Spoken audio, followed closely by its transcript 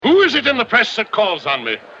it in the press that calls on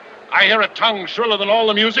me? I hear a tongue shriller than all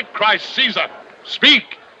the music cry Caesar.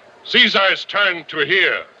 Speak. Caesar's turn to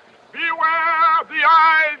hear. Beware the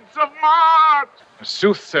Ides of March. A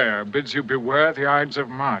soothsayer bids you beware the Ides of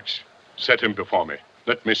March. Set him before me.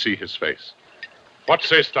 Let me see his face. What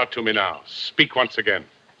sayst thou to me now? Speak once again.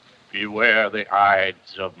 Beware the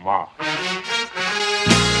Ides of March.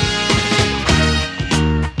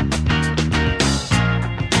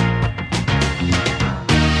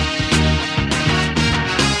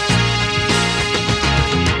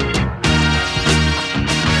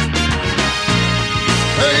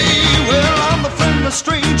 A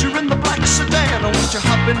stranger in the black sedan. Won't you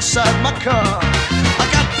hop inside my car? I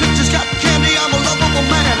got pictures, got candy, I'm a lovable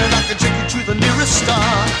man, and I can take you to the nearest star.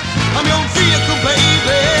 I'm your vehicle,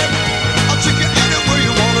 baby. I'll take you anywhere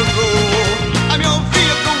you wanna go. I'm your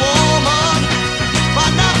vehicle, woman. By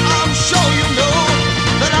now I'm sure you know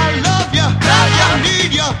that I love you, I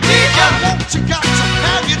need you, I want you, got to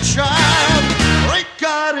have your child. Great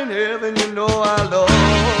God in heaven, you know I love you.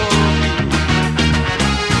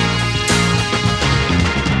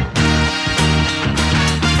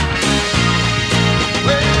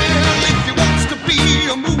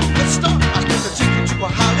 A movie star, I can take you to a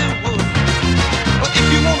Hollywood. But if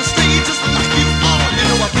you wanna stay just like you are, you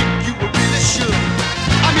know I think you really should.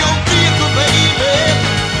 I'm your vehicle, baby.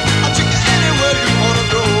 I'll take you anywhere you wanna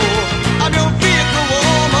go. I'm your vehicle,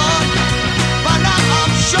 woman. By now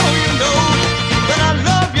I'm sure you know that I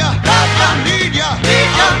love you, I need you,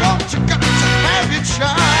 I want you, got to have your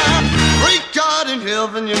child. Great God in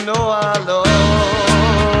heaven, you know I love you.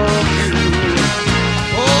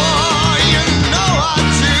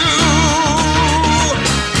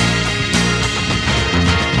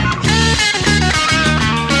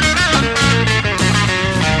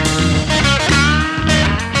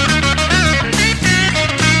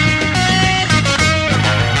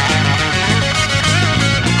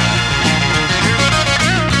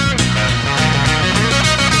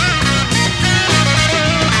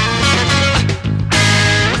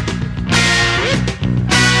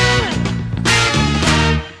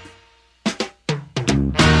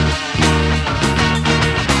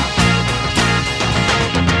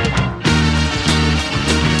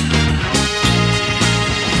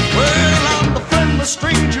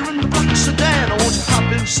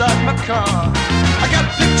 Inside my car, I got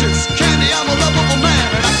pictures, candy, I'm a lovable man,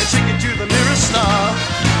 and I can take you to the nearest star.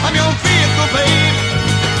 I'm your vehicle, babe.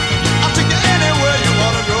 I'll take you anywhere you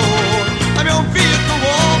wanna go. I'm your vehicle,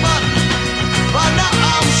 woman. By now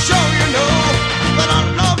I'm sure you know that I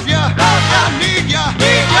love you, I need you,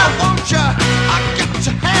 I want you, I got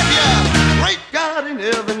to have you. Great God in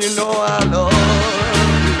heaven, you know I love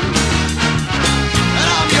you. And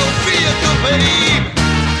I'm your vehicle, babe.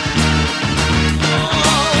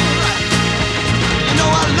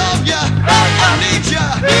 I need you, I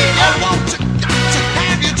want you, got to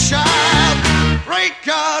have your child. Great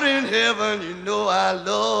God in heaven, you know I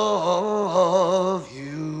love you.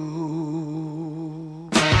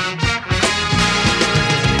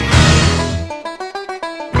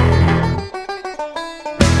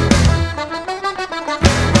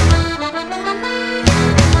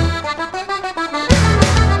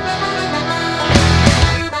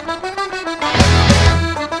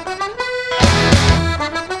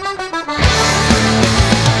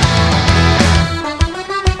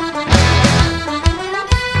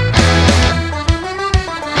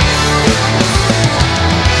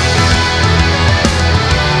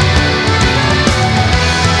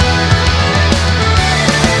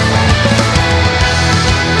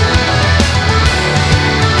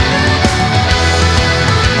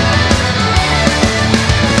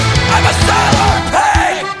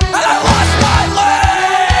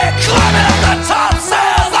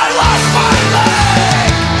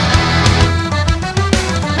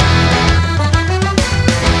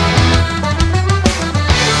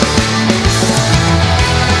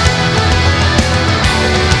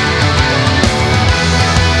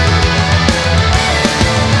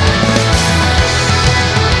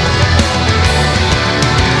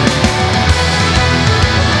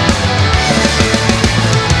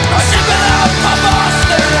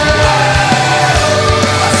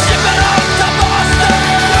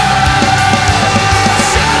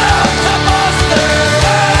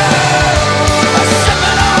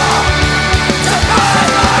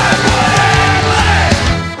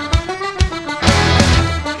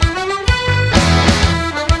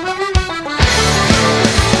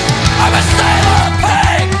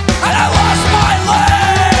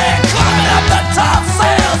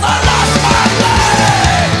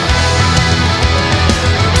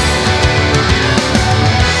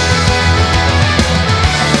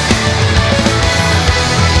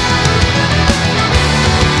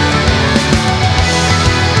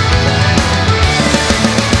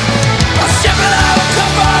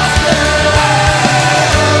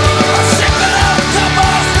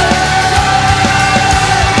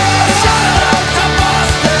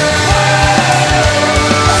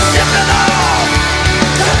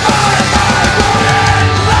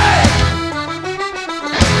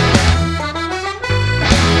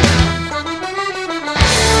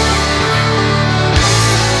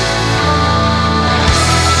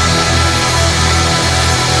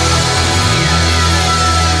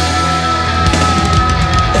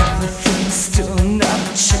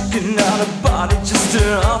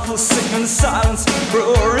 silence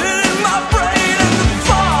roaring in my brain, and the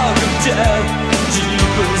fog of death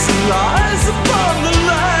deepens and lies upon the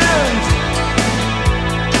land.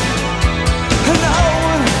 And now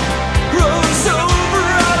one rolls over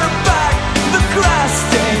on her back, the grass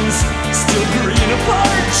stains still green upon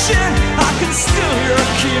her chin. I can still hear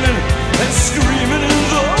her keening and screaming in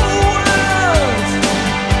the wind.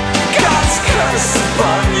 God's curse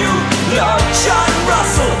upon you, Lord John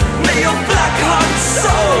Russell. May your black heart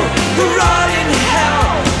soul rot in hell.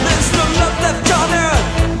 There's no love left on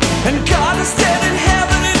earth, and God is dead in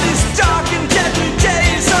heaven in these dark and deadly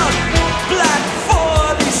days of Black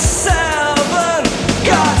 47.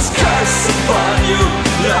 God's curse upon you,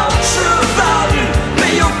 Lord Trevelyan.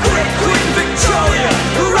 May your great Queen Victoria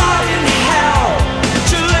rot in hell.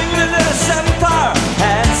 Till England and its empire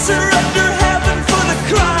and surrender heaven for the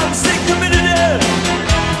crimes they committed in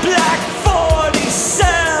Black 47.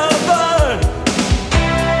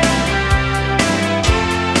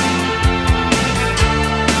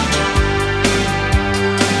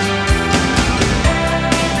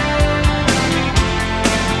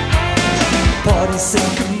 Party said,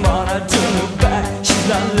 come on, I don't look back. She's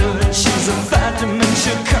not living, she's a phantom, and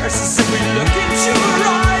she'll curse us if we look into her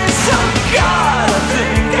eyes. Oh God, I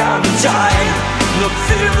think I'm dying. The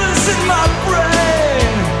fever's in my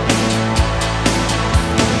brain.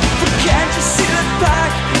 But can't you see the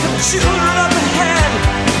pack of children up ahead?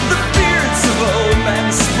 The beards of old men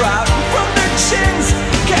sprouting from their chins.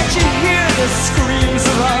 Can't you hear the screams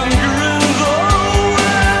of hunger in the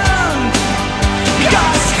wind?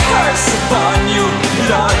 God's curse upon you,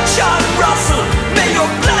 Lord John Russell. May your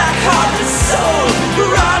black-hearted soul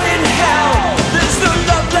rot in hell. There's no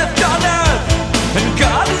love left on earth, and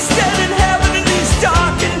God is dead in heaven in these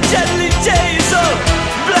dark and deadly days of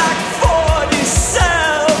Black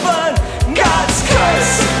 47. God's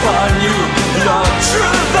curse upon you, Lord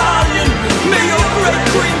Trevelyan. May your great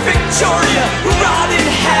Queen Victoria rot in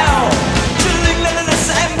hell. Till England and its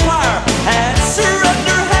empire and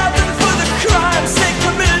surrender heaven for the crimes they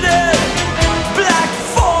committed in Black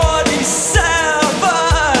 47.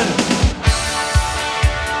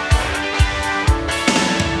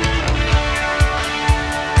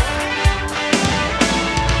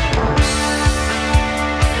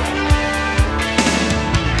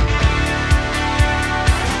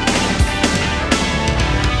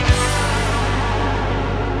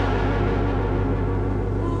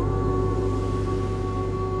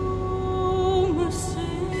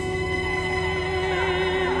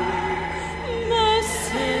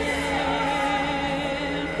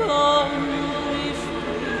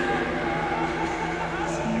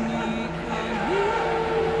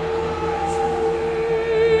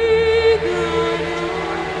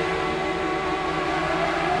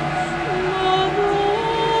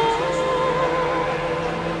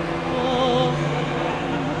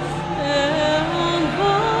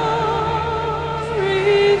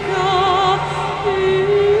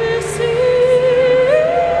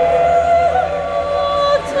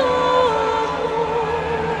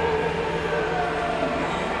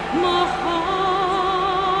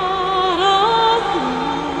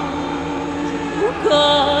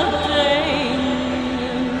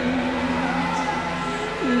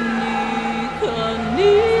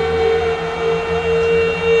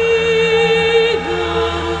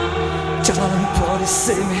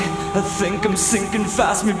 Save me, I think I'm sinking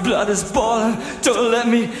fast, my blood is boiling. Don't let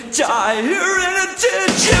me die here in a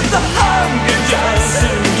ditch. If the hunger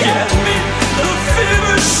doesn't get me, the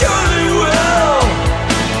fever surely will.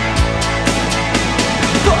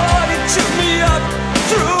 Boy, he took me up,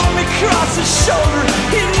 threw me across his shoulder.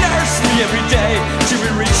 He nursed me every day till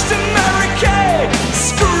we reached America,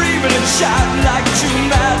 screaming and shouting like two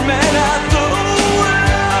madmen at the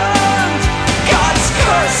wind. God's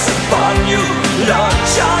curse upon you, Lord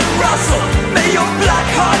John Russell. May your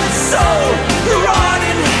black-hearted soul rot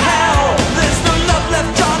in hell. There's no love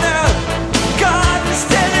left on earth. God is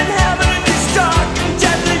dead in heaven in these dark and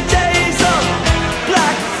deadly days of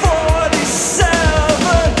Black 47.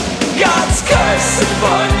 God's curse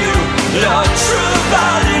upon you, Lord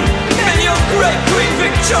Trevelyan. May your great Queen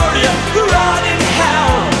Victoria rot in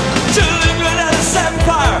hell. Till England and its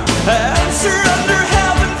empire and surrender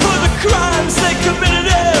heaven for the crimes they committed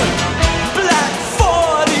in Black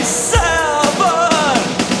 47.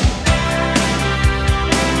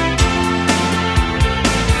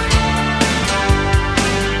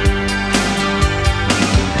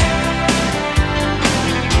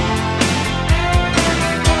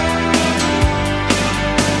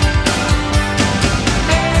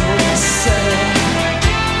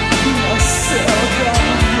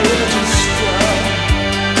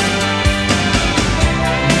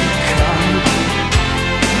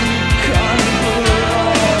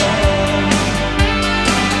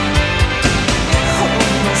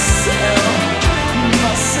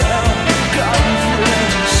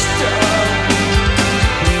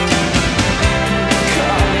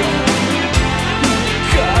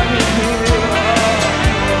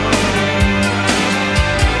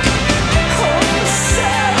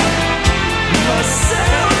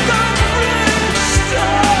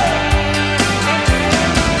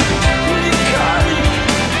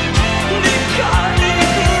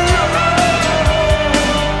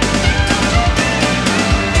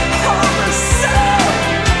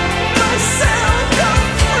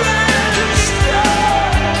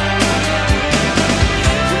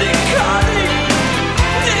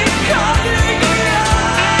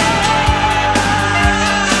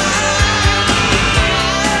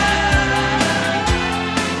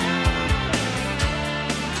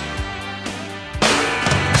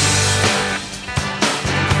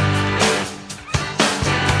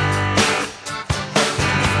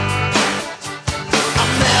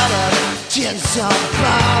 some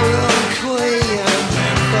ballroom queen in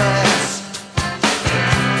Memphis.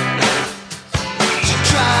 She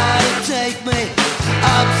tried to take me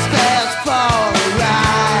upstairs for a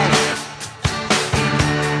ride.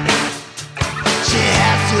 She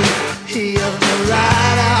had to heave me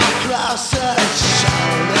right across her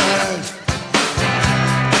shoulders.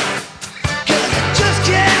 'Cause I just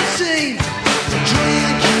can't seem to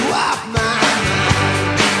drink you off my mind.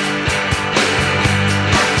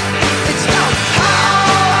 It's no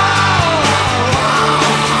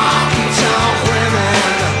honky tonk women.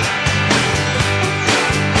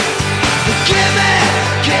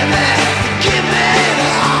 Give me the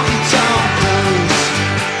honky tonk blues.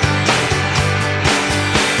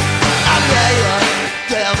 I lay a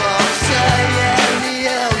devil say in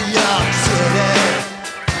New York City.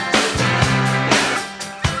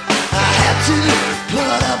 I had to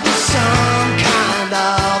put up with some kind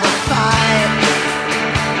of a fight.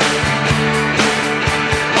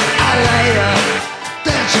 I lay her,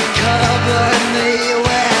 then she covered me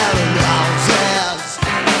with roses.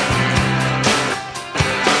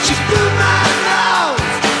 She blew my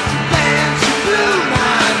nose, then she blew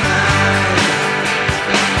my mind.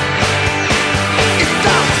 It's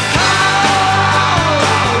those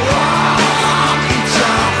honky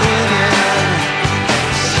tonk women.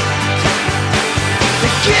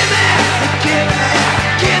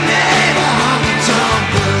 Give me the honky tonk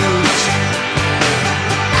blues.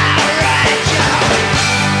 Alright, y'all.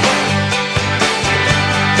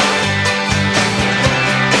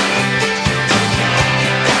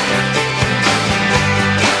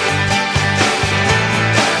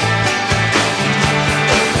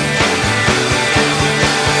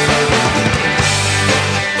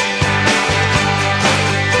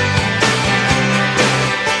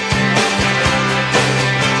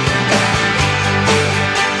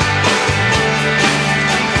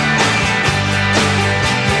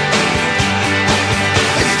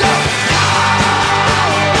 It's those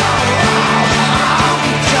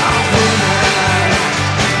honky tonk women.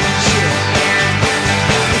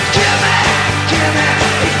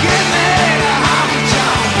 Give me the honky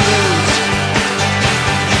tonk blues.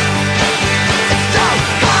 It's those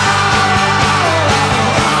honky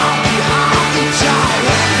tonk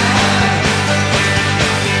women.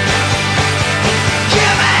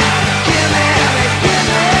 Give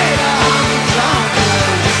me the honky tonk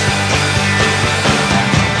blues.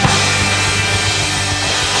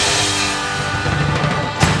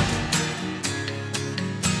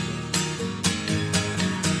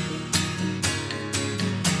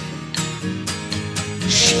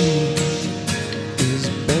 She is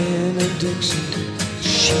benediction.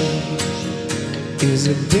 She is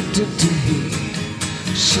addicted to heat.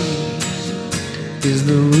 She is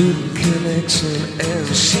the root connection,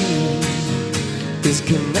 and she is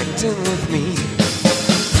connecting with me.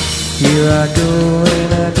 Here I go,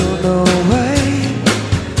 and I don't know why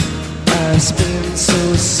I spin so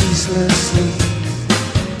ceaselessly.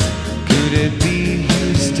 Could it be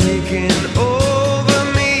he's taking over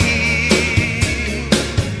me?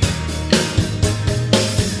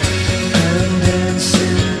 I'm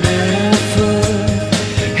dancing barefoot,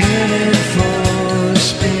 headed for a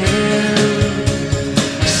spin.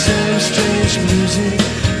 Some strange music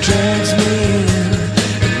drags me in,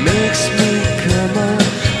 it makes me come on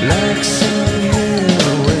like some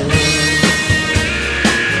heroin.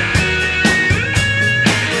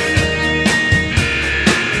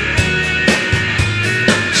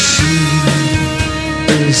 She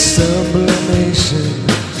is sublimation.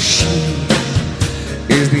 She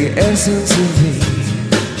is the essence of me.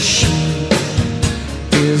 She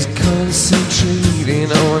is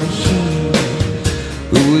concentrating on him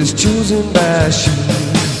who is chosen by she.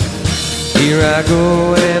 Here I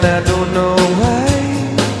go, and I don't know why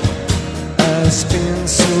I spin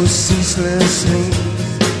so ceaselessly.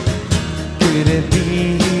 Could it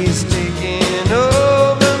be he's taking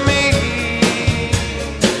over me?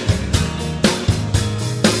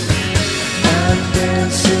 I'm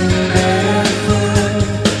dancing barefoot,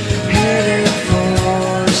 headed for a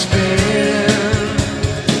spin.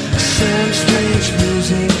 Some strange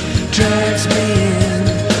music drags me in,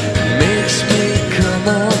 makes me come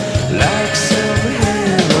on like some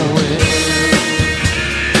heroin.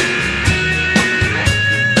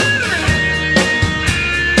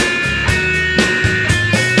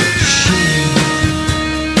 She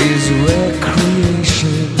is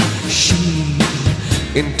recreation. She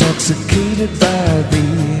intoxicated by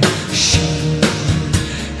thee. She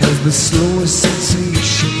has the slowest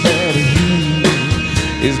sensation that he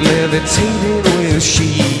is levitating with she.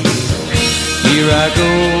 Here I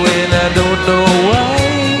go, and I don't know why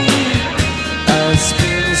I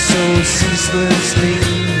spin so ceaselessly. restlessly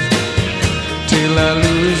till I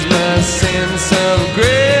lose my sense of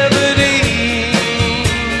gravity.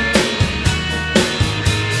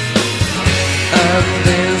 I'm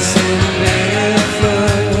dancing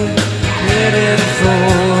barefoot, headed for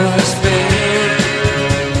a spin.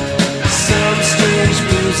 Some strange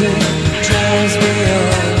music drives me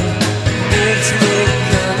on, makes me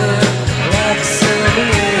kinda like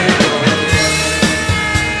something.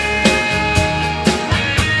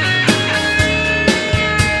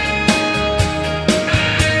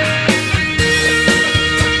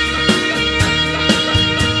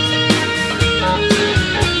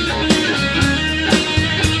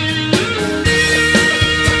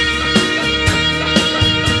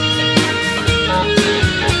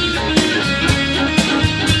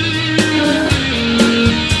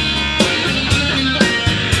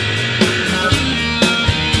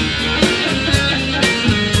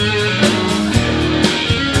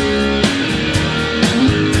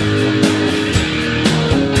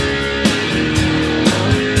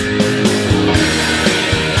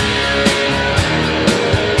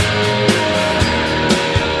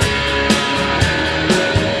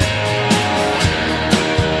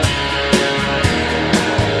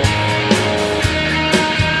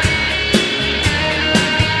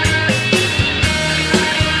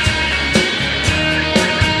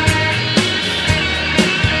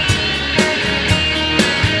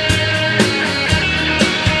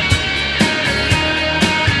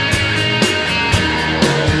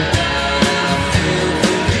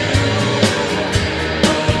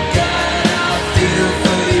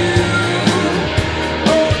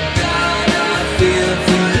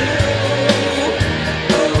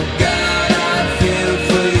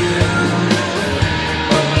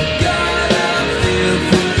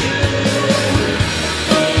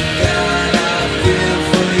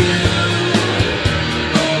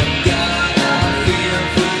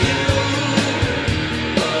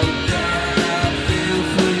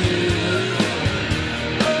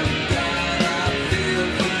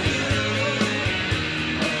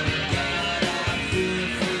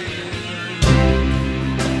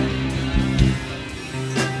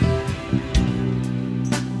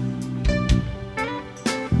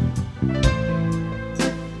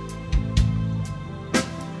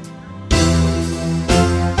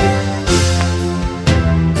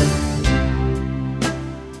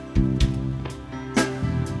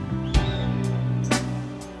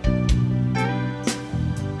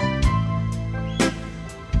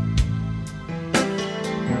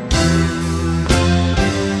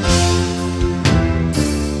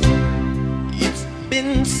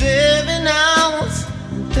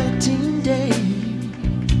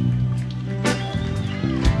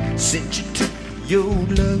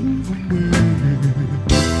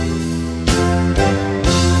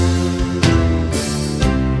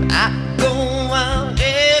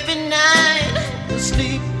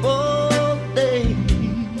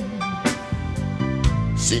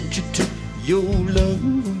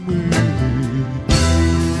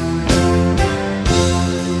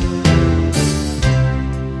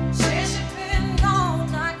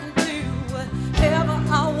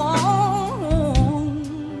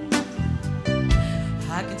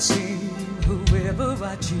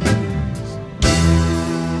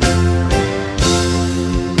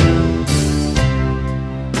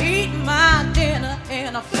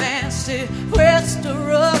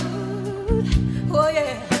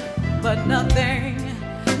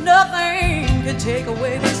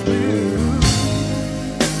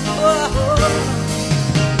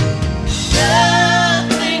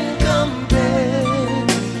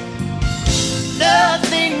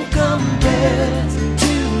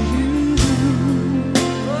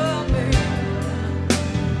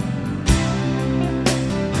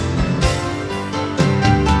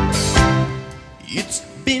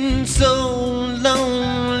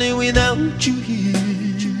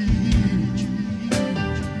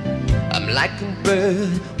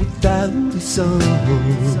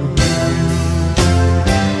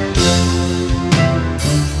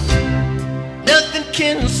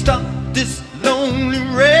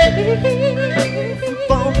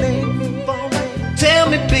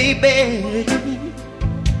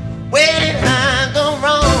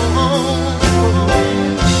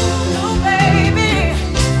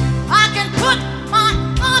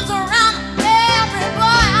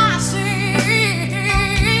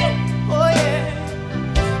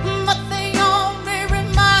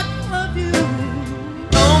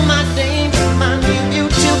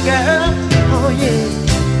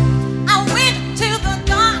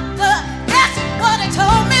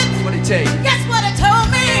 Guess what it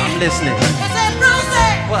told me? I'm listening. It said,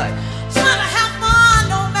 Brucey. What? Swallow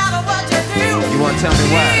tell me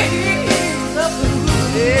why.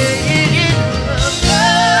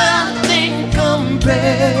 Nothing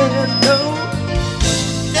compared, no,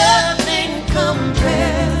 nothing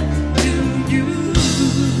compared to you.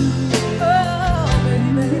 Oh,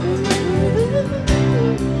 baby,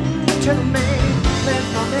 tell me,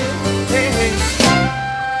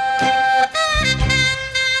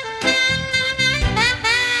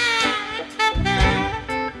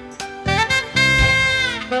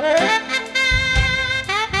 hey.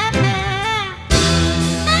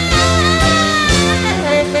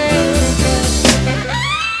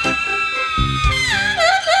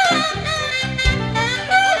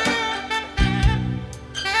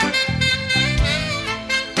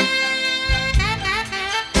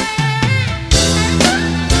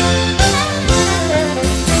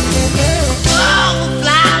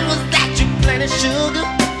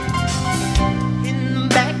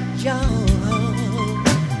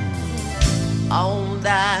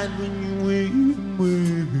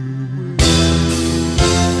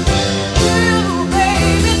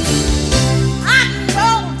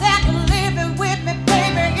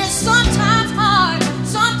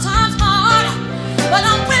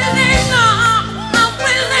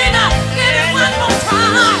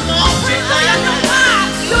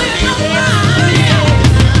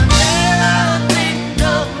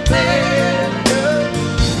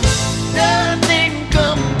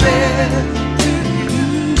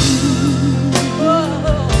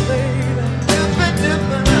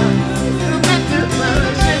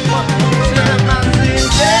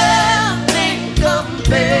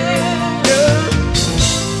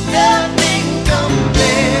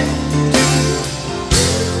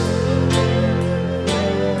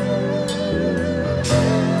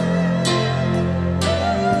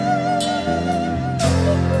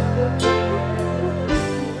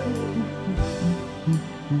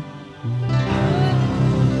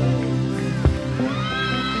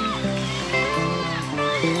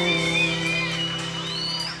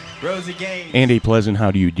 And a pleasant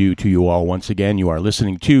how do you do to you all once again. You are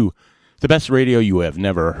listening to the best radio you have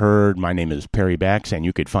never heard. My name is Perry Bax, and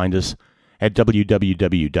you could find us at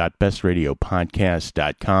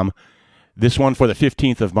www.bestradiopodcast.com. This one for the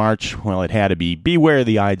 15th of March, well, it had to be Beware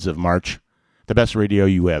the Ides of March, the best radio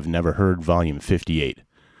you have never heard, volume 58.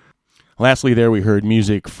 Lastly there, we heard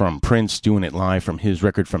music from Prince doing it live from his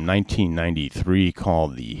record from 1993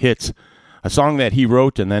 called The Hits, a song that he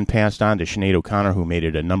wrote and then passed on to Sinead O'Connor, who made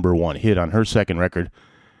it a #1 hit on her second record.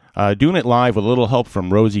 Doing it live with a little help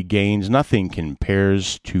from Rosie Gaines, Nothing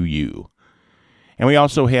Compares to You. And we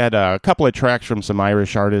also had a couple of tracks from some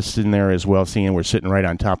Irish artists in there as well, seeing we're sitting right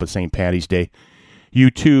on top of St. Paddy's Day.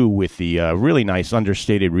 U2 with the really nice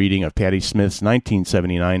understated reading of Patti Smith's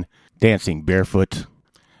 1979 Dancing Barefoot.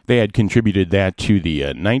 They had contributed that to the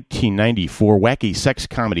 1994 wacky sex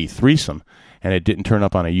comedy Threesome, and it didn't turn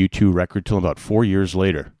up on a U2 record till about 4 years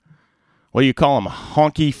later. Well, you call them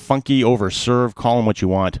honky, funky, overserved, call them what you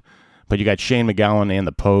want, but you got Shane MacGowan and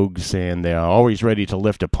the Pogues, and they're always ready to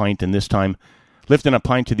lift a pint, and this time lifting a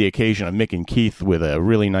pint to the occasion of Mick and Keith with a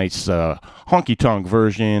really nice honky tonk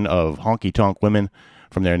version of Honky Tonk Women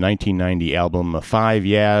from their 1990 album 5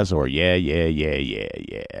 Yeahs, or Yeah, Yeah, Yeah, Yeah,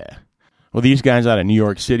 Yeah. Well, these guys out of New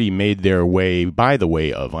York City made their way by the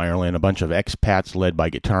way of Ireland, a bunch of expats led by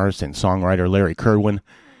guitarist and songwriter Larry Kerwin.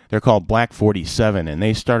 They're called Black 47, and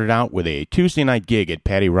they started out with a Tuesday night gig at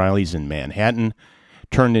Paddy Riley's in Manhattan,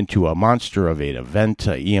 turned into a monster of an event.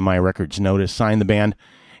 EMI Records noticed, signed the band,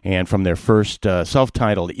 and from their first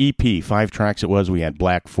self-titled EP, 5 tracks it was, we had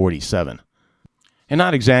Black 47. And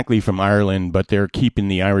not exactly from Ireland, but they're keeping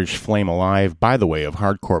the Irish flame alive by the way of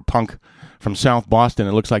hardcore punk. From South Boston,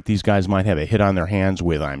 it looks like these guys might have a hit on their hands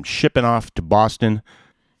with I'm Shipping Off to Boston.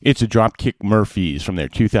 It's a Dropkick Murphys from their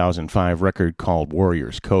 2005 record called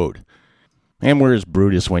Warrior's Code. And where's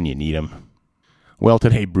Brutus when you need him? Well,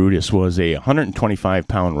 today Brutus was a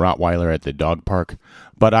 125-pound Rottweiler at the dog park,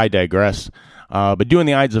 but I digress. But doing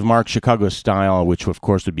the Ides of March Chicago style, which of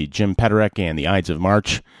course would be Jim Pederek and the Ides of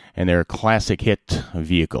March, and their classic hit,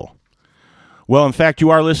 Vehicle. Well, in fact,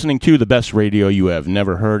 you are listening to the best radio you have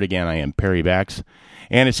never heard. Again, I am Perry Bax,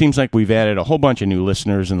 and it seems like we've added a whole bunch of new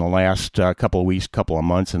listeners in the last couple of weeks, couple of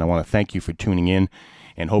months, and I want to thank you for tuning in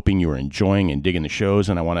and hoping you are enjoying and digging the shows,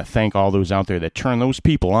 and I want to thank all those out there that turn those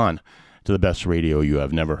people on to the best radio you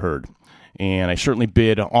have never heard. And I certainly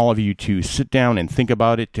bid all of you to sit down and think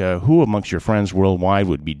about it. Who amongst your friends worldwide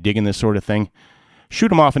would be digging this sort of thing? Shoot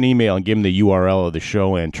them off an email and give them the URL of the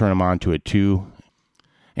show and turn them on to it too.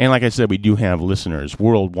 And like I said, we do have listeners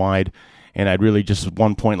worldwide, and I'd really just at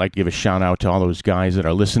one point like to give a shout out to all those guys that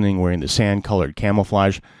are listening wearing the sand-colored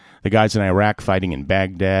camouflage. the guys in Iraq fighting in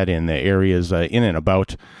Baghdad and the areas in and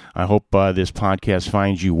about. I hope this podcast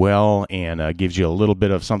finds you well and gives you a little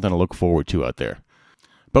bit of something to look forward to out there.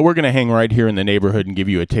 But we're going to hang right here in the neighborhood and give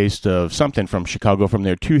you a taste of something from Chicago from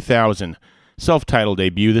their 2000 self-titled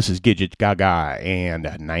debut. This is Gidgets Ga Ga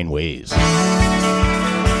and 9 Ways.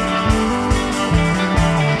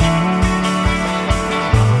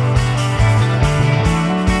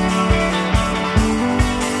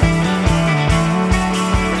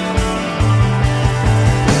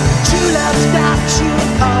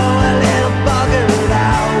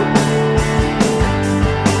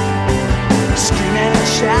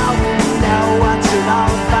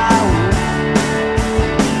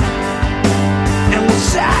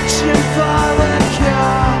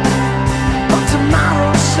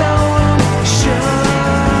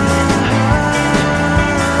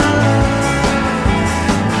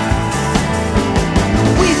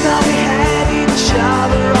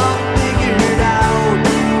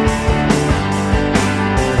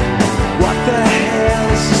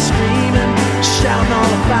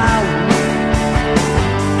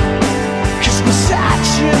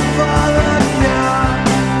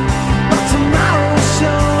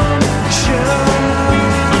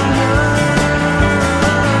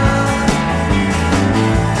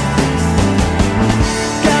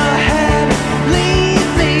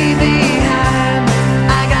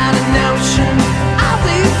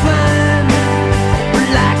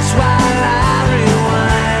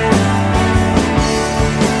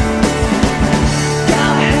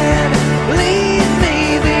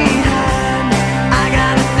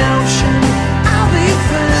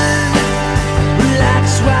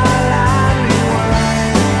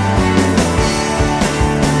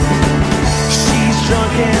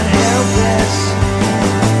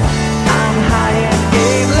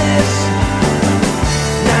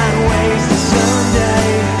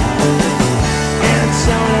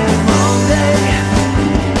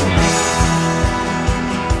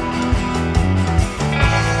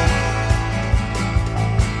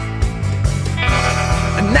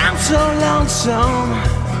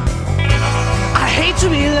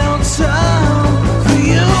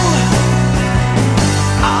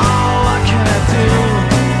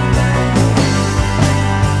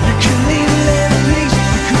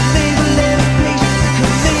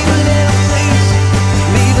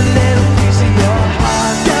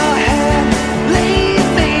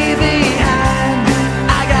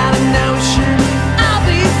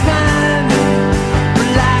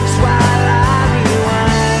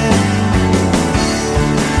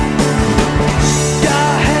 Go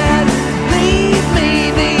ahead, leave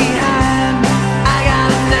me behind.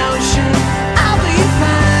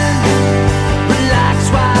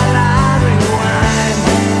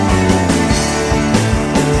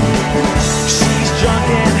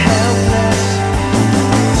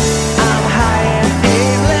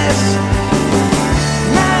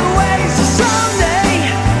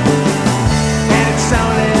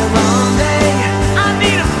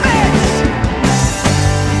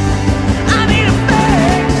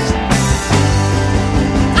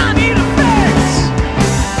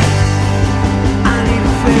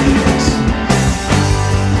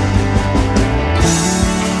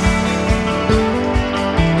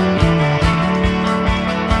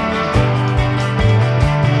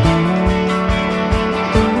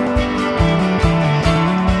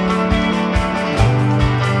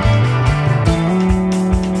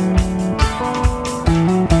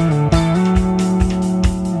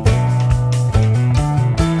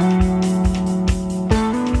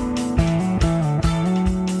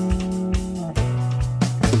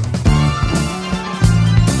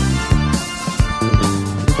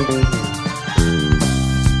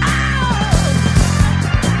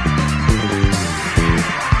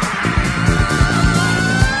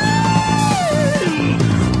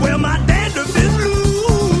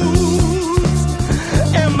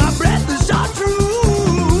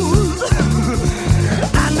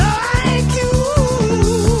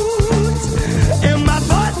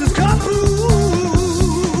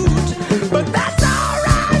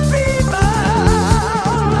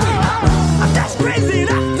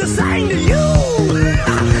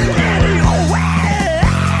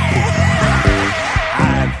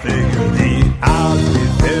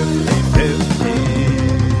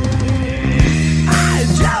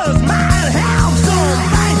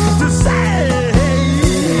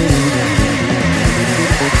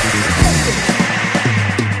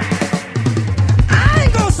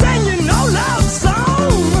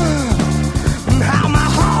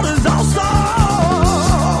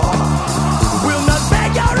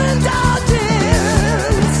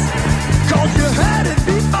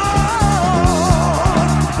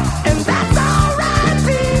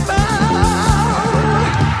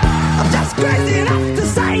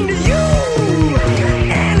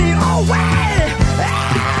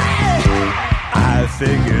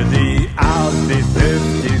 figure the odds be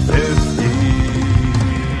 50-50.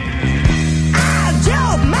 I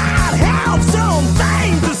just might have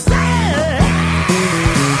something to say.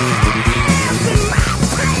 It's in my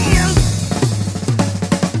pants.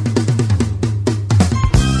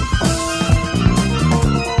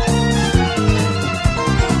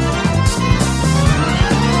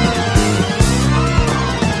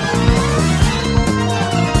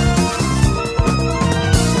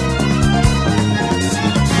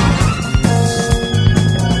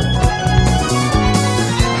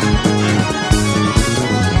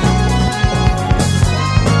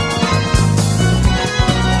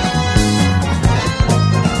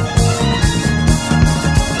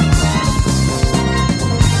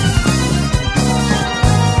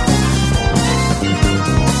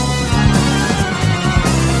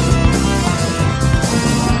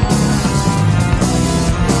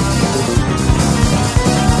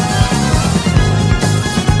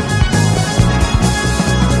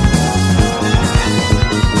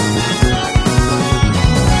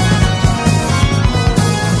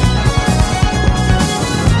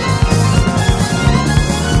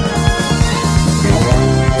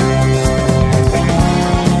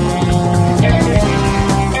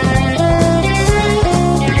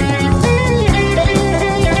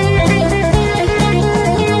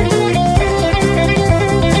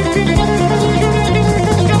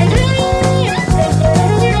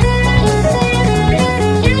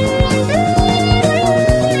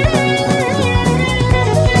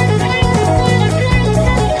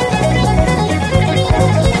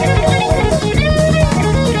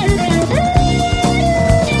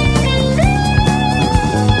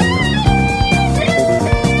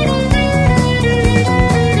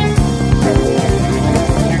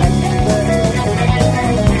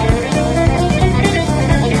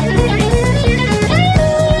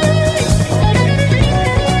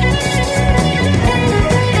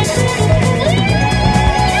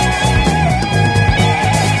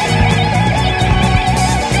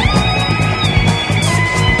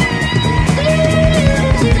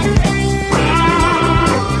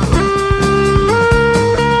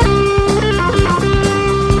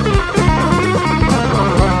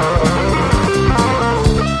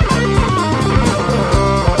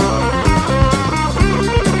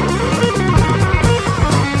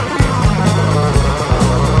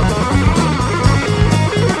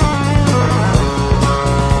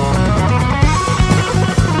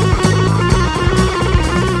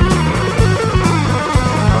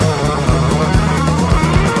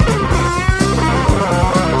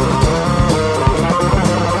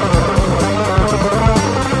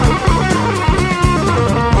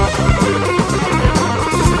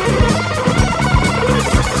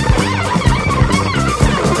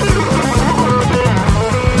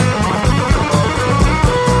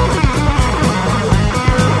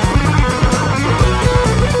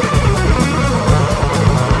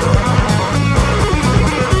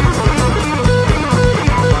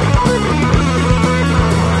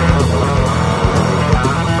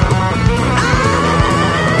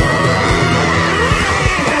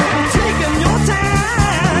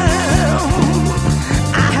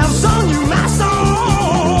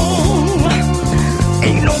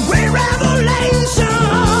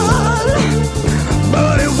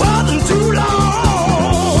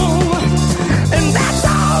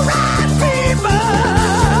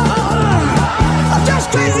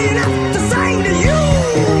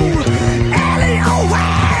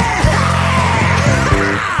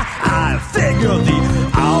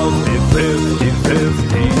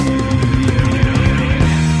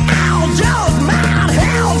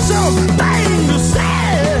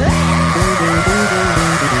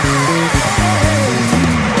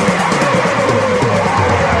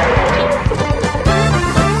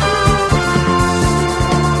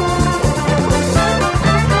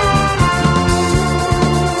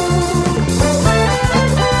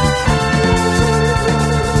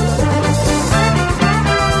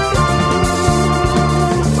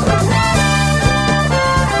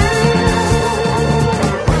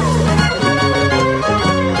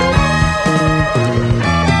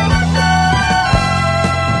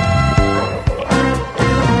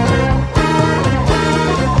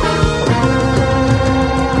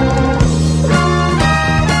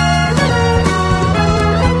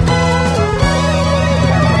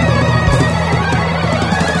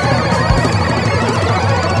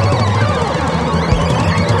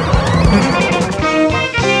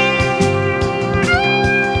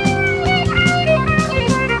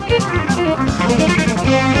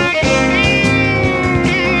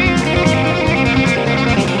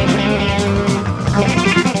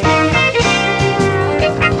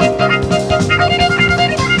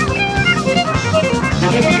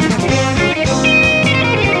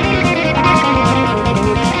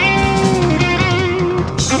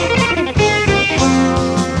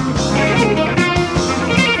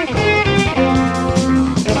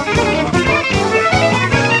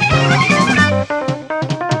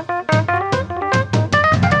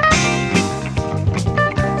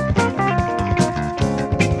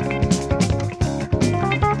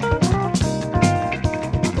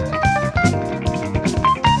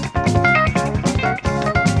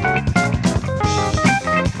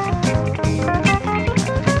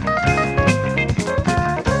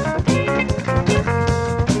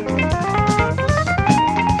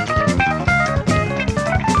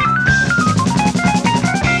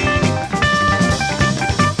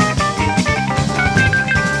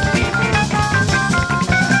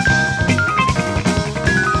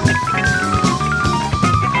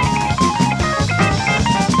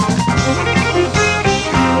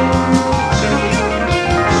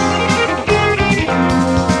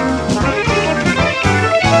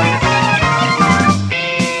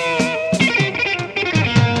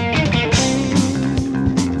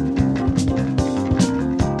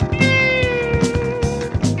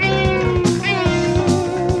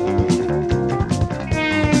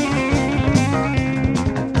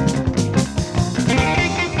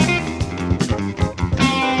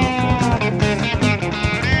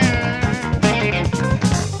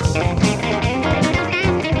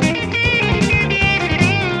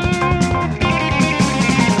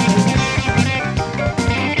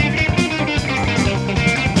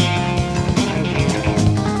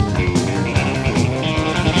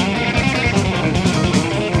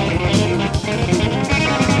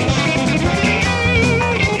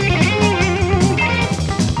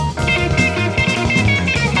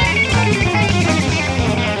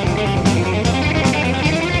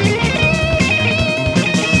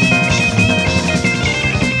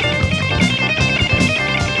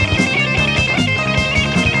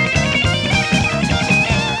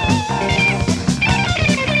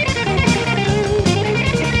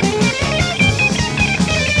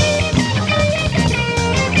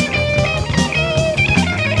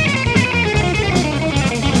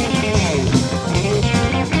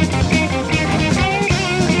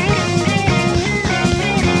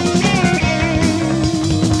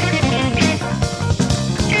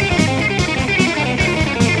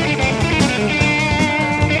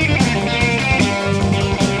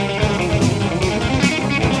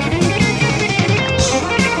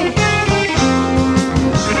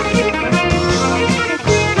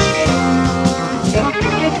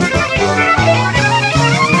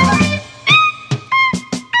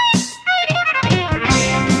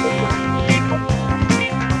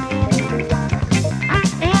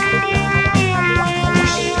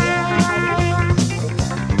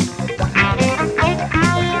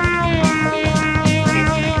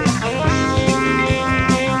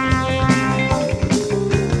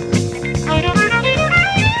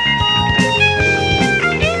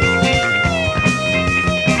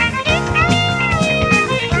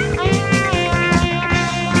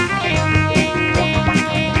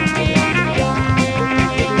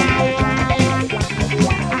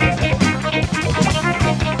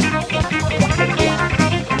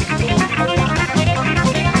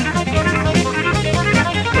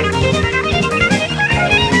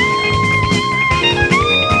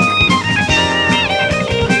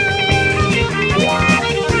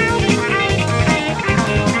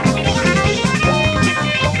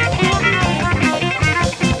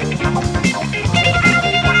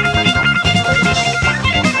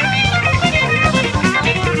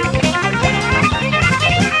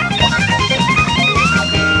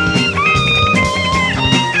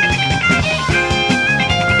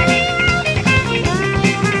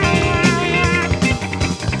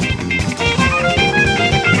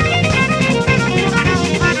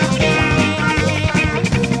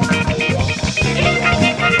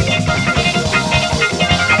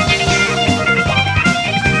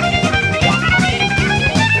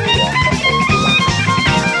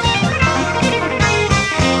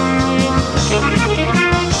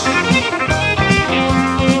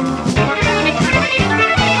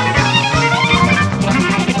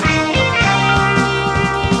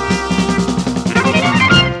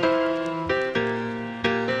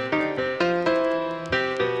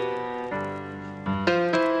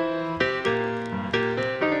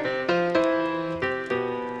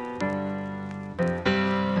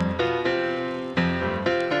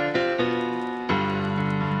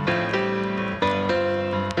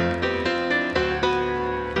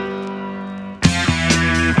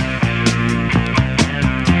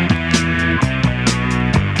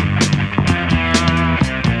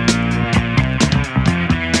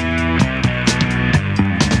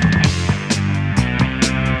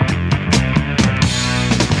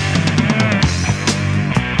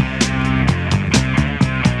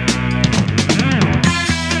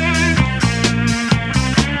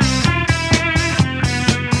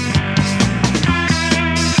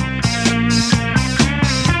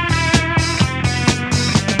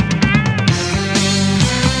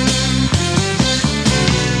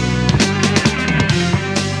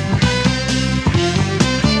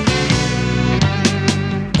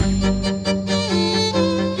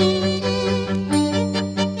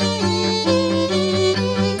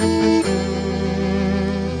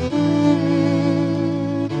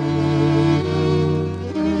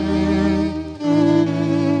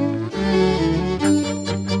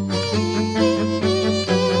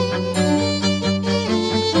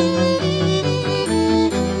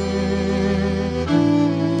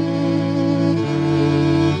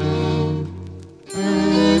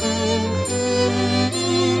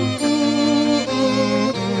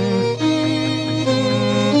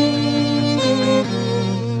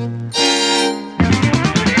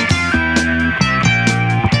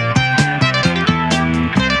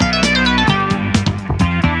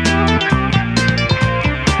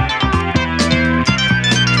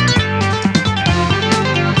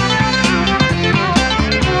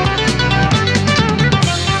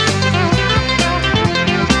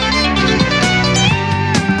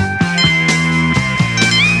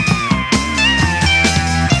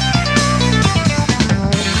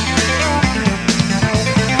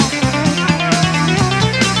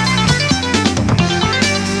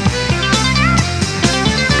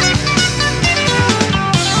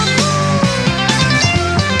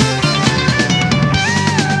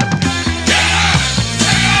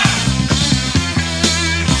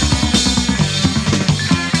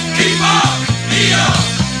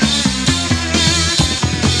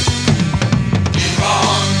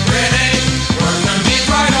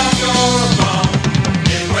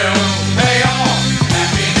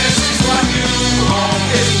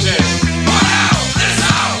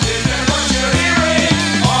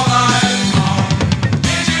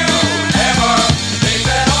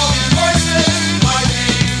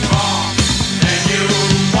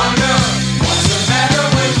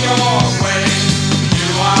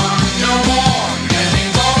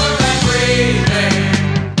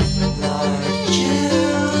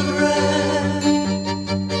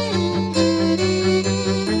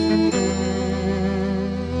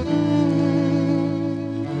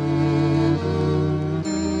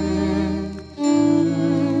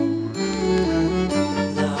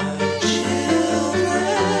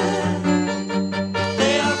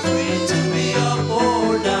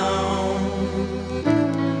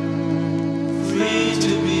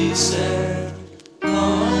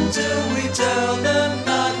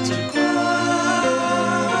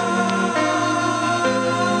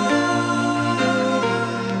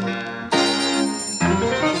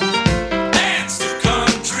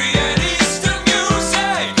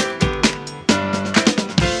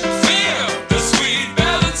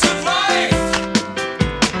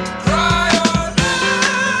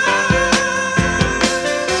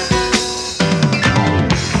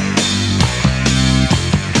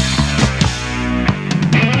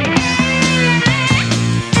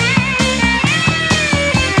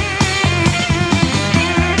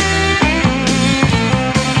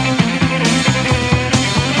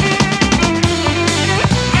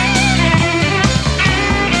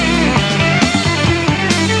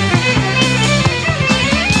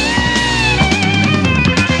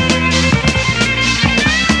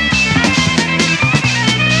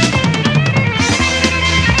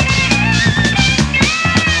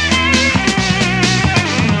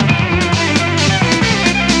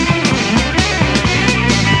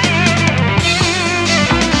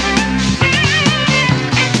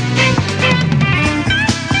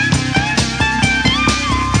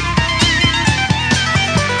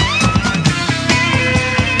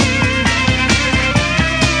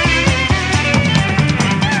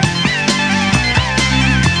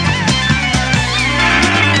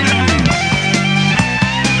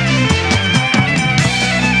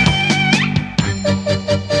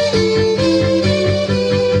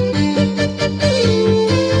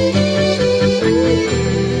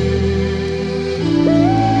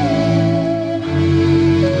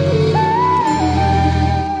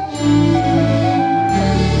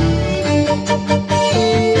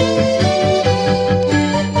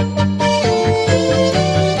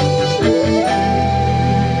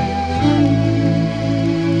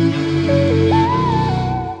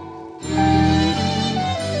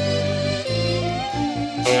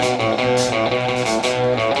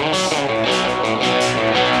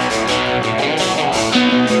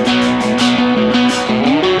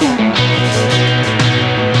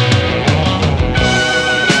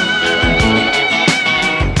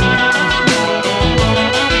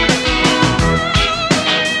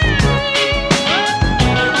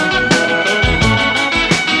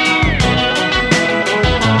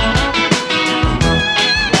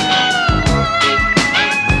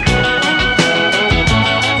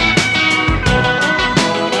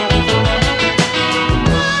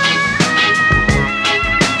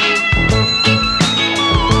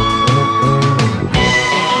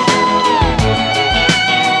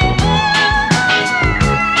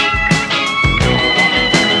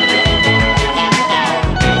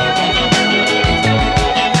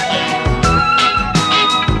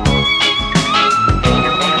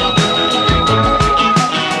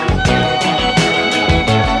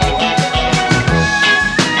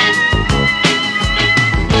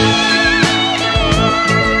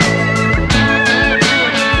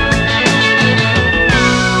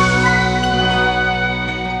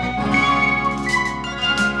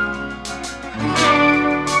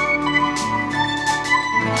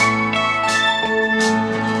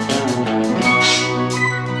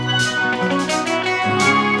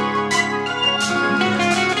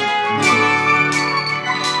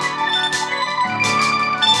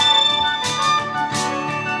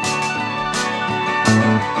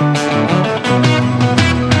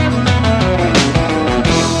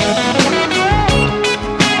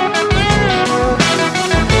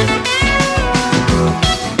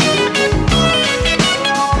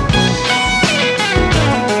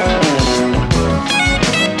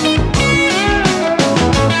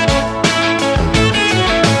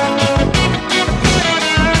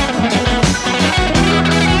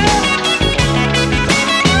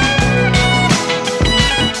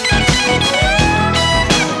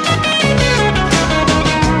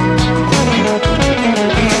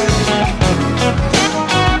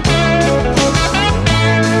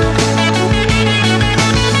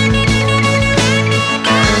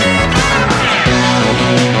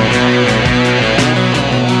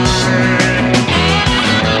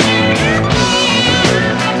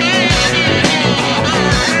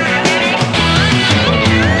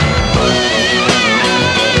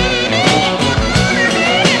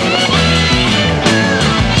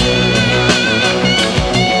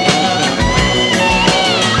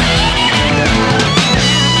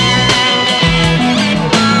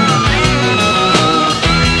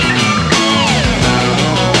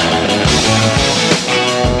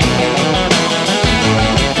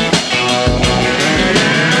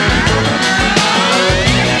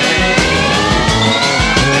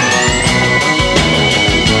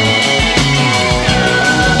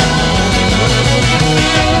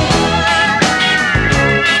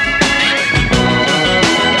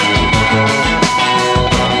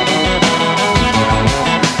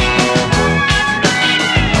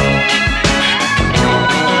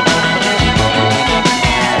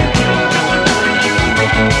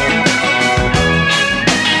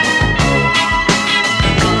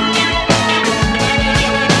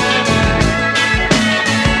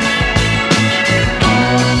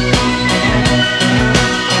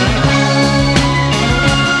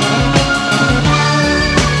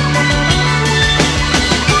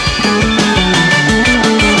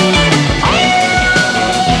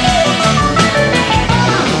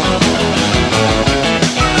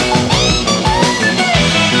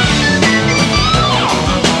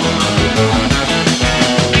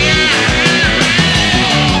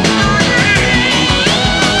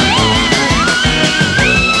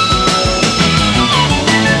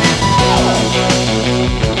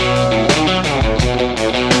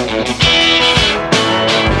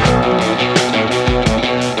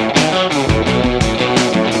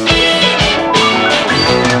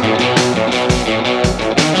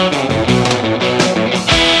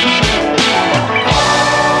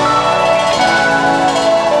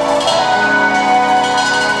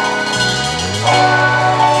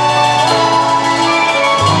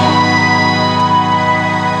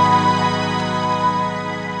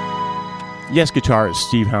 Yes, guitarist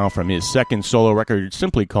Steve Howe from his second solo record,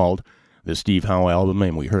 simply called the Steve Howe Album,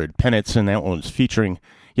 and we heard Pennants, and that one was featuring,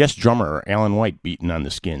 yes, drummer Alan White beating on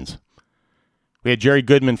the skins. We had Jerry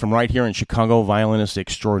Goodman from right here in Chicago, violinist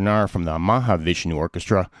extraordinaire from the Mahavishnu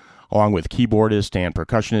Orchestra, along with keyboardist and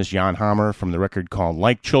percussionist Jan Hammer from the record called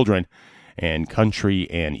Like Children and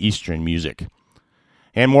Country and Eastern Music.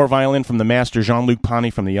 And more violin from the master Jean-Luc Ponty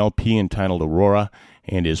from the LP entitled Aurora,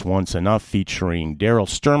 and Is Once Enough, featuring Daryl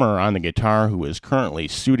Sturmer on the guitar, who is currently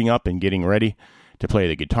suiting up and getting ready to play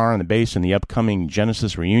the guitar and the bass in the upcoming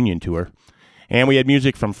Genesis reunion tour. And we had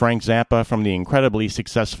music from Frank Zappa from the incredibly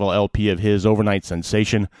successful LP of his Overnight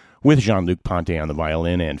Sensation with Jean-Luc Ponty on the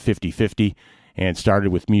violin and 50-50, and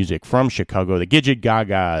started with music from Chicago, the Gidgets Ga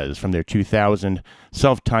Ga's from their 2000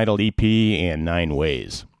 self-titled EP and 9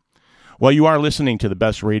 Ways. Well, you are listening to the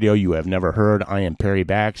best radio you have never heard. I am Perry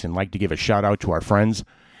Bax, and like to give a shout-out to our friends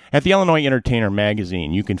at the Illinois Entertainer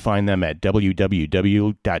magazine. You can find them at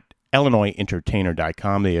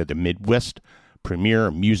www.illinoisentertainer.com. They are the Midwest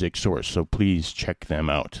premier music source, so please check them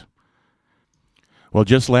out. Well,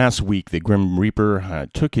 just last week, the Grim Reaper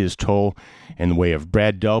took his toll in the way of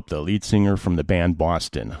Brad Delp, the lead singer from the band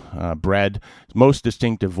Boston. Brad's most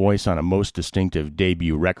distinctive voice on a most distinctive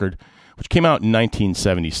debut record, which came out in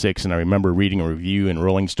 1976, and I remember reading a review in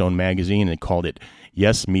Rolling Stone magazine, and it called it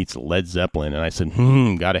Yes Meets Led Zeppelin, and I said,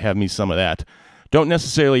 gotta have me some of that. Don't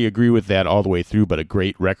necessarily agree with that all the way through, but a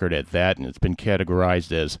great record at that, and it's been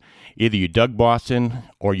categorized as either you dug Boston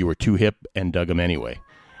or you were too hip and dug them anyway.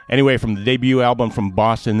 Anyway, from the debut album from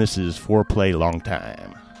Boston, this is Foreplay Long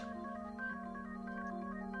Time.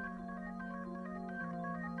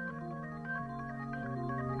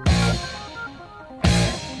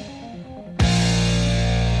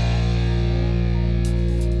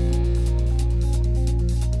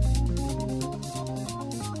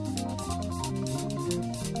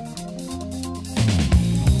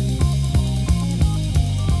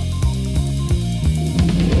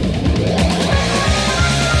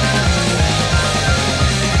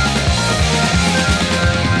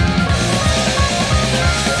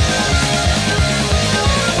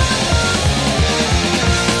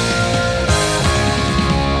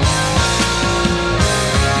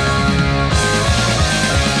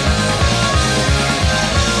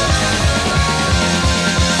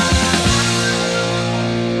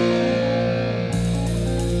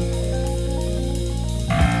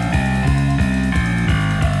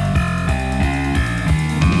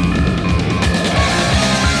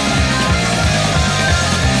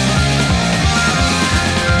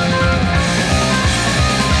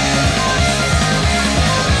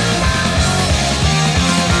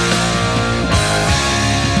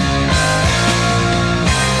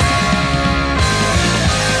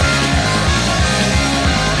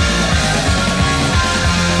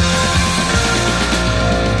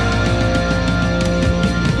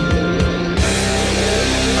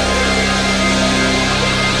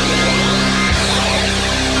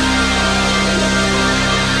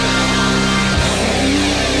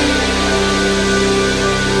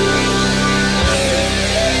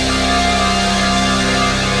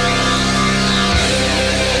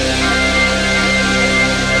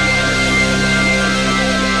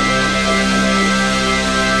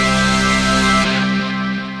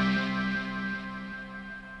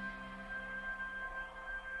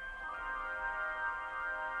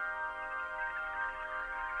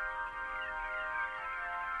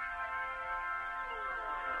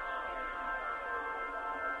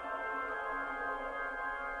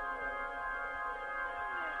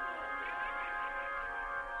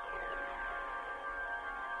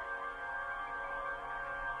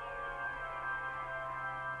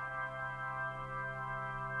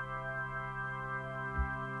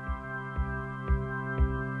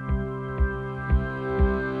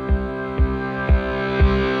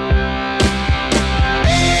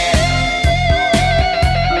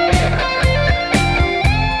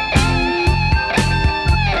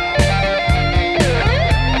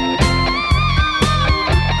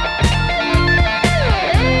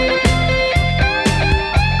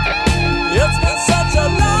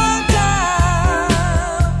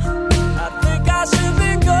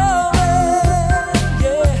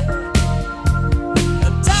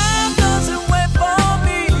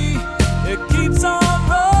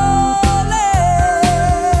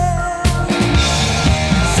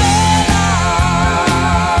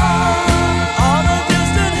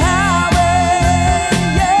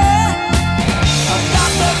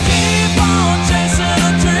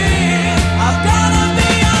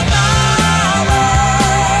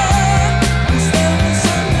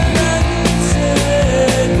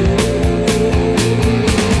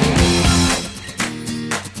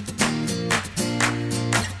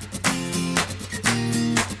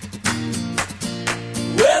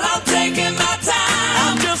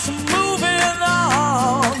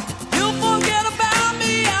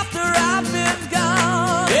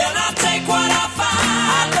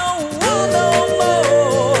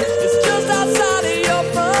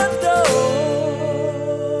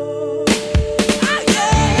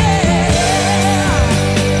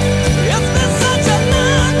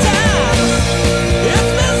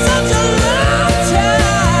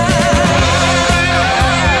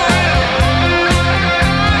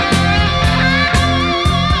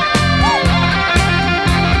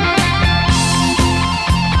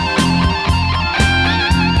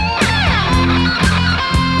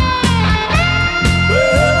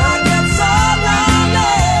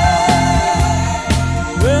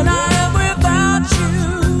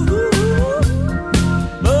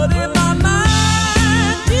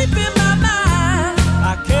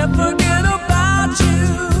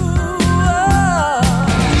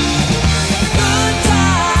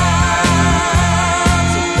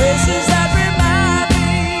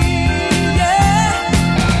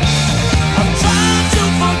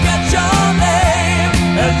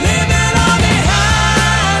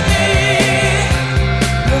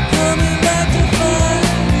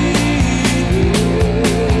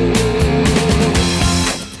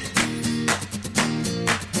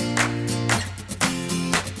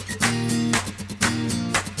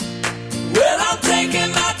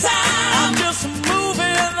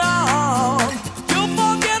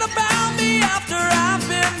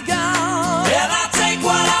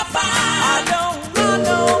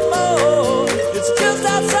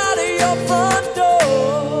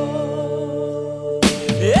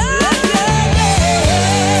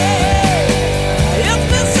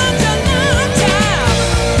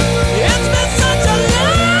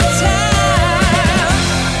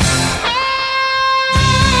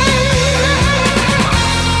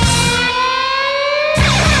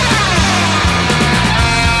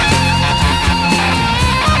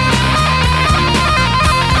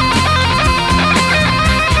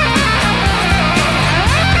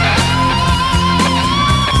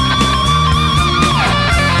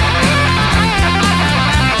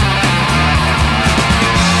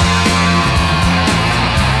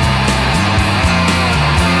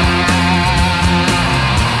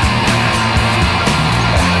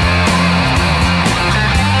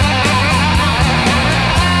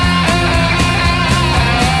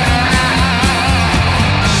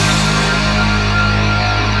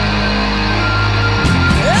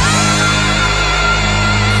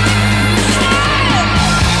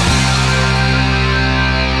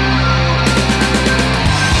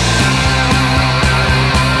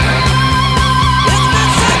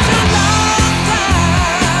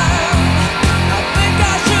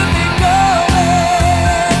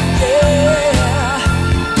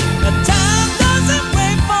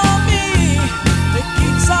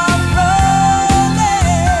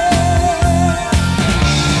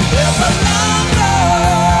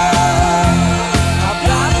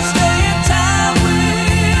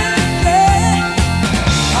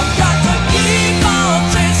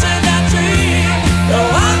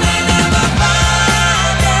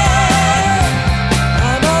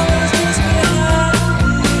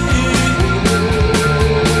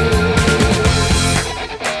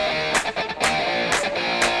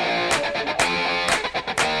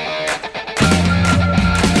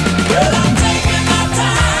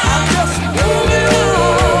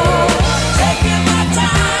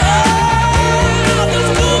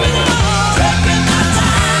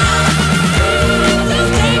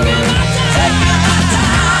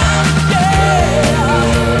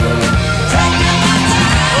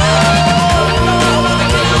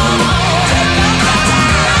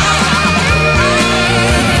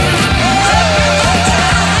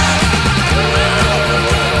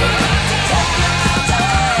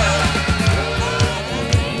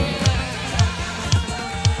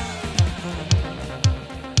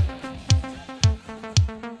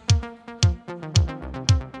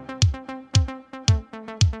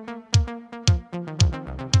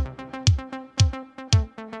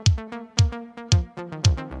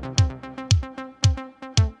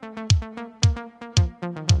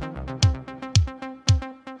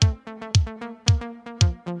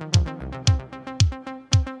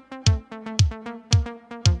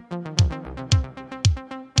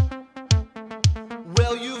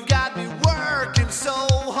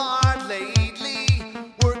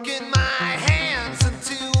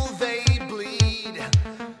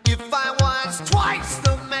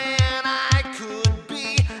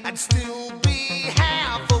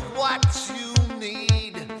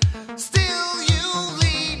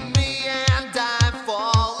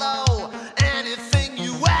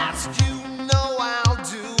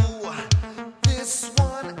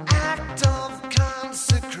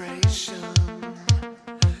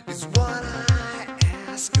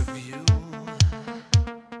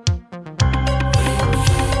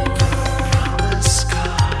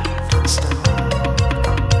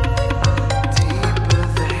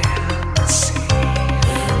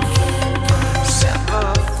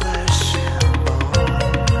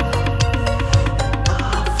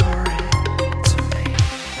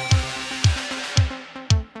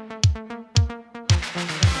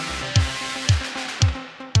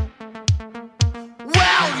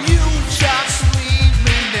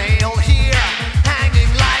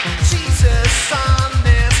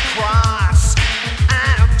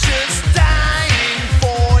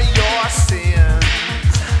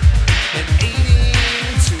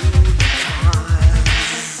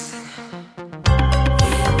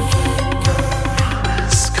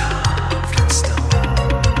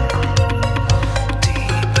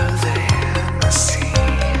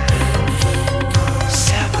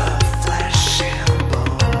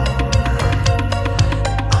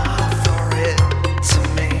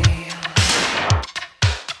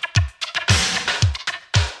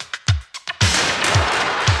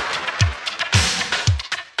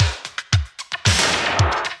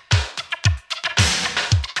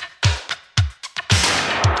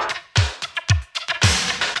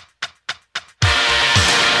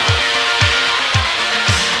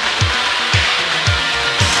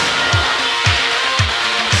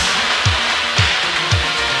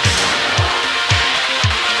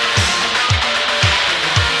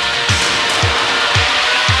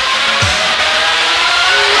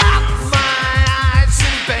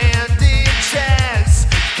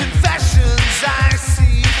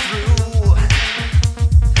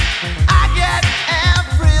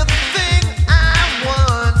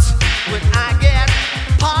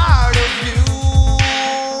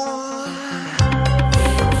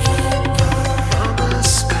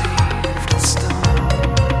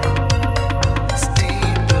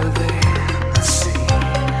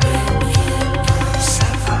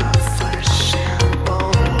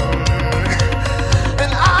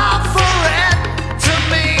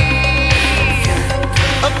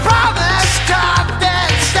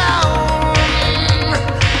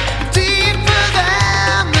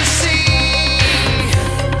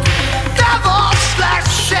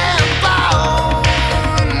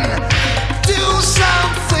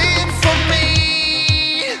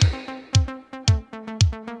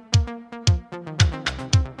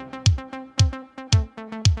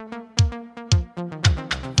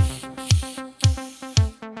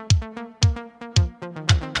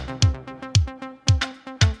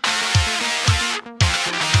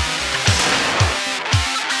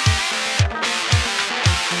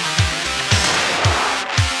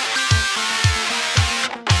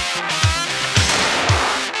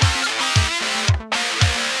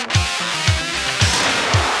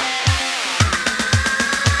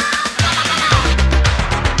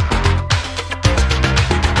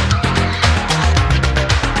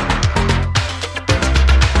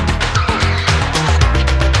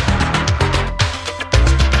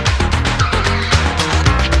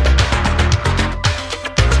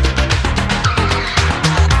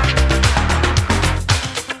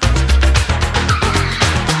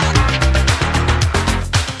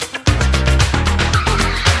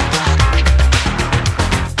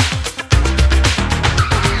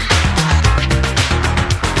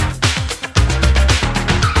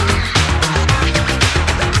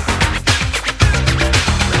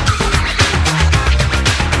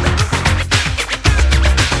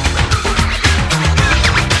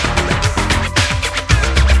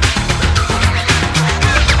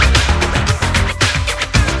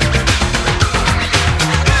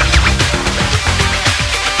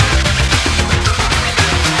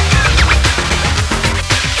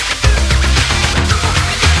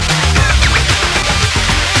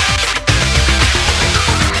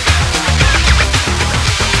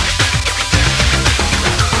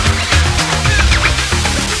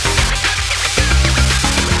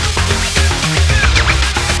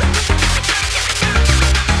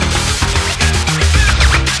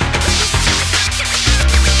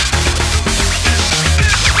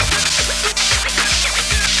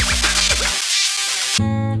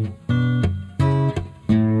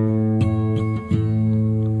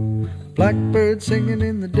 Blackbird singing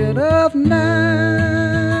in the dead of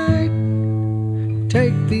night.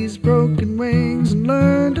 Take these broken wings and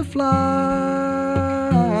learn to fly.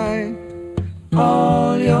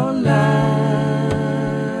 All your life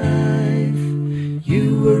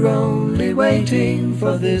you were only waiting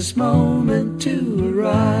for this moment to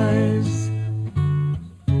arise.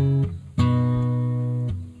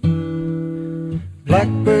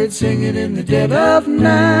 Blackbird singing in the dead of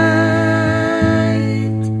night.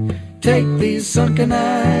 Take these sunken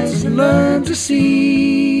eyes and learn to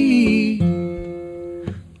see.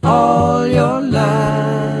 All your life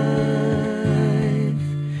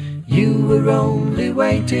you were only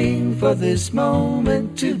waiting for this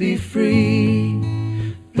moment to be free.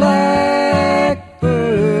 Blackbird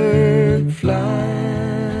fly,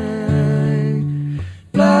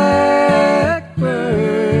 blackbird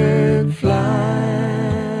fly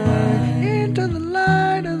into the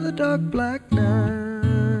light of the dark black night.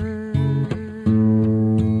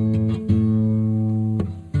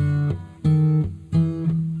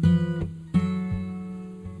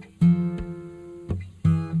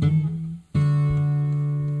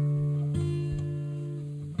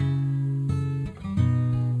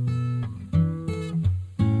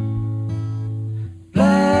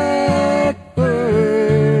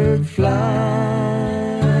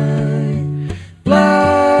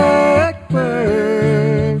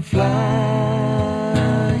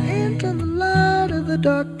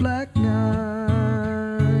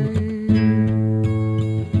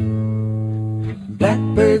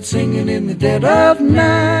 Singing in the dead of night.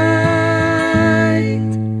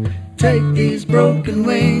 Take these broken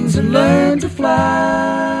wings and learn to fly.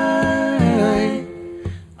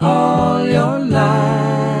 All your life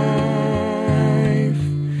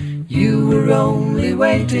you were only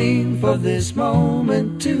waiting for this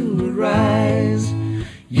moment to arise.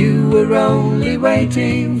 You were only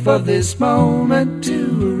waiting for this moment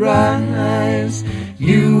to arise.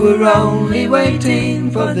 You were only waiting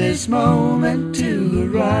for this moment to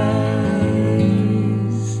arise.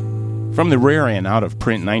 From the rare and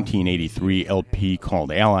out-of-print 1983 LP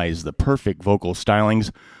called Allies, the perfect vocal stylings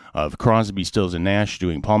of Crosby, Stills, and Nash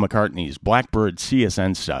doing Paul McCartney's Blackbird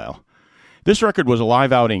CSN style. This record was a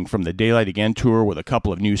live outing from the Daylight Again tour with a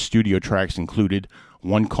couple of new studio tracks included,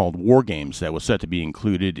 one called War Games that was set to be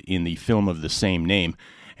included in the film of the same name,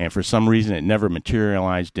 and for some reason it never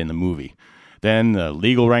materialized in the movie. Then the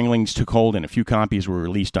legal wranglings took hold and a few copies were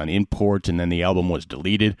released on import, and then the album was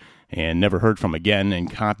deleted and never heard from again,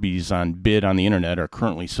 and copies on bid on the internet are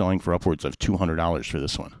currently selling for upwards of $200 for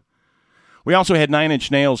this one. We also had 9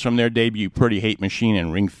 Inch Nails from their debut Pretty Hate Machine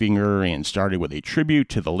and Ringfinger, and started with a tribute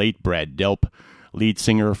to the late Brad Delp, lead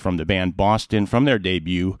singer from the band Boston, from their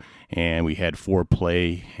debut, and we had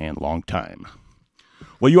Foreplay and Long Time.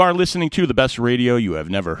 Well, you are listening to the best radio you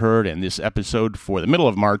have never heard, and this episode for the middle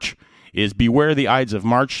of March is Beware the Ides of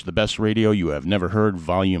March, the best radio you have never heard,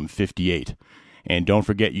 volume 58. And don't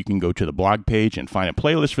forget, you can go to the blog page and find a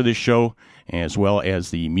playlist for this show, as well as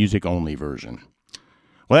the music-only version.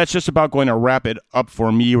 Well, that's just about going to wrap it up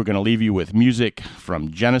for me. We're going to leave you with music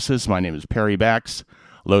from Genesis. My name is Perry Bax,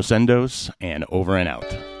 Los Endos, and over and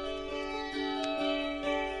out.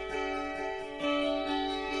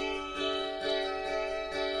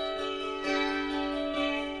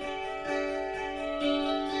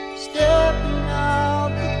 Stepping out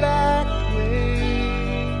the back way,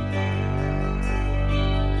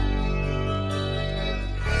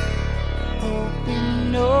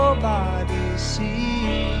 hoping nobody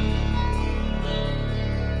sees,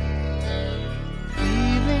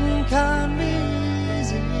 feeling kinda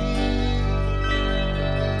easy,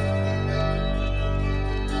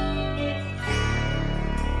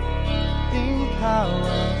 think how I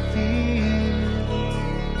feel.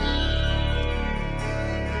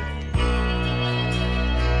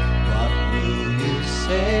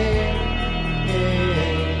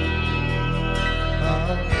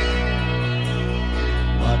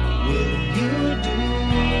 What will you do?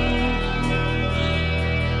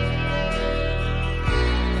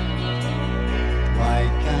 Why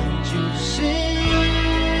can't you see?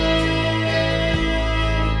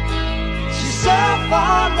 She said,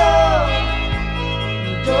 Father,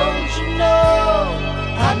 don't you know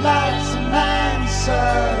I'd like some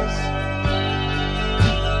answers?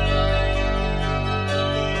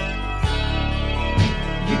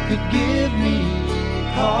 You could give me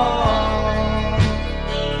a call.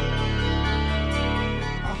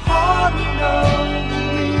 I hardly know the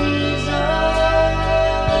reason,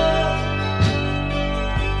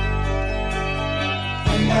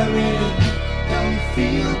 and I really don't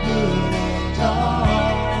feel good at all.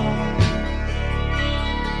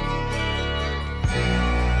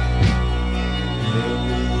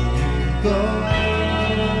 go?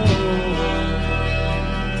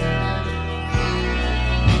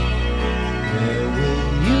 Where will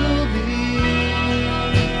you be?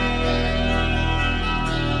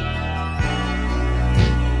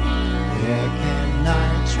 Where can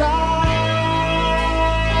I try?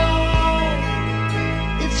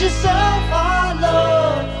 It's just so far